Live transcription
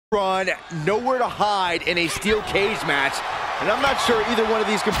Run, nowhere to hide in a steel cage match, and I'm not sure either one of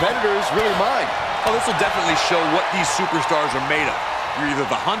these competitors really mind. Oh, this will definitely show what these superstars are made of. You're either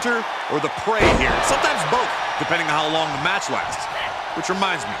the hunter or the prey here. Sometimes both, depending on how long the match lasts. Which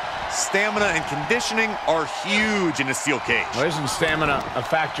reminds me, stamina and conditioning are huge in a steel cage. Well, isn't stamina a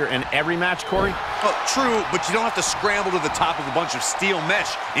factor in every match, Corey? Oh, true, but you don't have to scramble to the top of a bunch of steel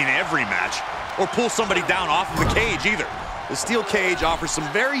mesh in every match, or pull somebody down off of the cage either. The steel cage offers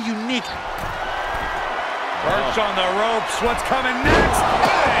some very unique... Perch on the ropes. What's coming next?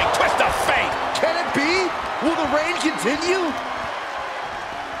 Bang! Twist of fate. Can it be? Will the reign continue?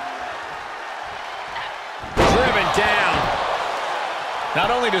 Driven down. Not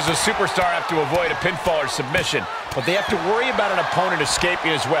only does a superstar have to avoid a pinfall or submission, but they have to worry about an opponent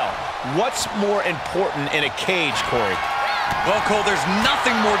escaping as well. What's more important in a cage, Corey? Well, Cole, there's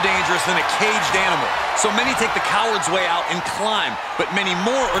nothing more dangerous than a caged animal. So many take the coward's way out and climb, but many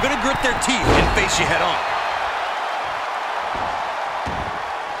more are going to grit their teeth and face you head on.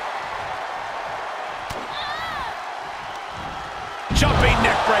 Jumping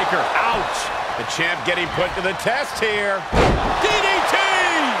neck breaker. Ouch. The champ getting put to the test here. DDT!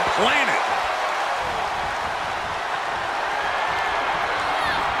 Planet.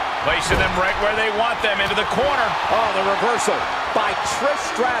 Placing them right where they want them, into the corner. Oh, the reversal by Trish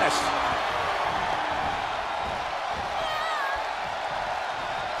Stratus.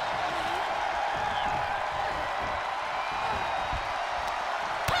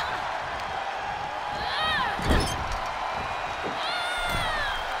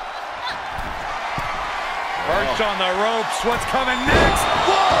 Perch on the ropes. What's coming next?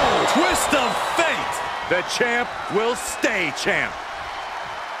 Whoa! Twist of fate. The champ will stay champ.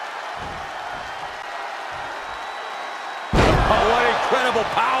 Oh, what incredible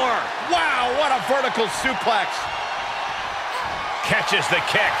power. Wow, what a vertical suplex. Catches the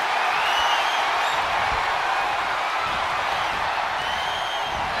kick.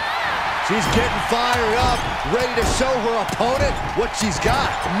 She's getting fired up, ready to show her opponent what she's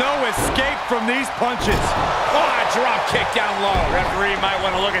got. No escape from these punches. Oh, a drop kick down low. Referee might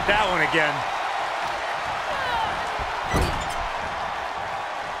want to look at that one again.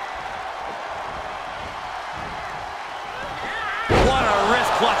 What a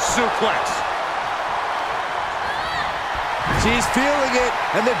wrist clutch suplex. She's feeling it,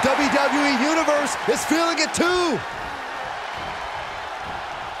 and the WWE Universe is feeling it too.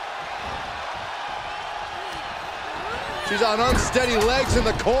 She's on unsteady legs in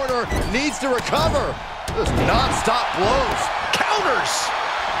the corner, needs to recover. Just non-stop blows. Counters!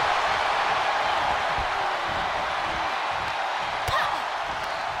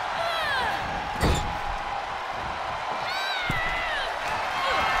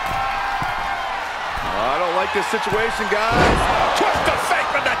 I don't like this situation, guys. Twist the fake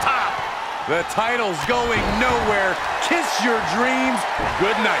from the top. The title's going nowhere. Kiss your dreams.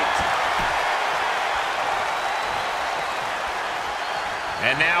 Good night.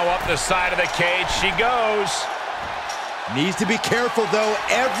 And now up the side of the cage she goes. Needs to be careful, though.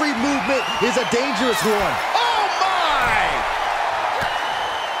 Every movement is a dangerous one. Oh, my!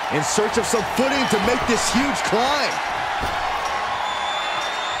 In search of some footing to make this huge climb.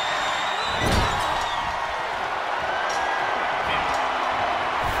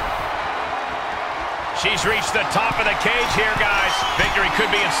 She's reached the top of the cage here, guys. Victory could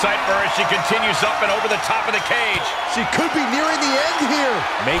be in sight for her as she continues up and over the top of the cage. She could be nearing the end here.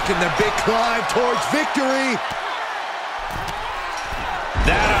 Making the big climb towards victory.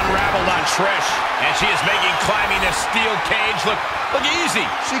 That unraveled on Trish, and she is making climbing this steel cage look easy.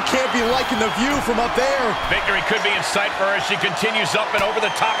 She can't be liking the view from up there. Victory could be in sight for her as she continues up and over the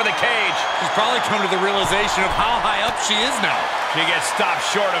top of the cage. She's probably come to the realization of how high up she is now. She gets stopped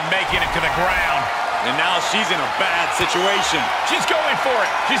short of making it to the ground. And now she's in a bad situation. She's going for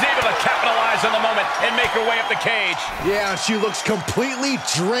it. She's able to capitalize on the moment and make her way up the cage. Yeah, she looks completely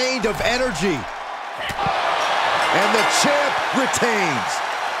drained of energy. And the champ retains.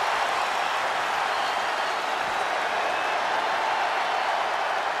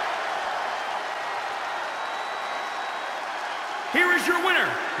 Here is your winner,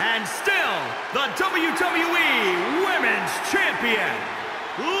 and still the WWE Women's Champion,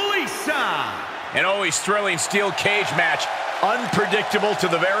 Lisa. An always thrilling steel cage match. Unpredictable to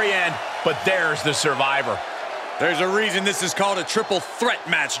the very end, but there's the survivor. There's a reason this is called a triple threat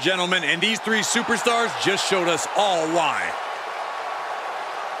match, gentlemen, and these three superstars just showed us all why.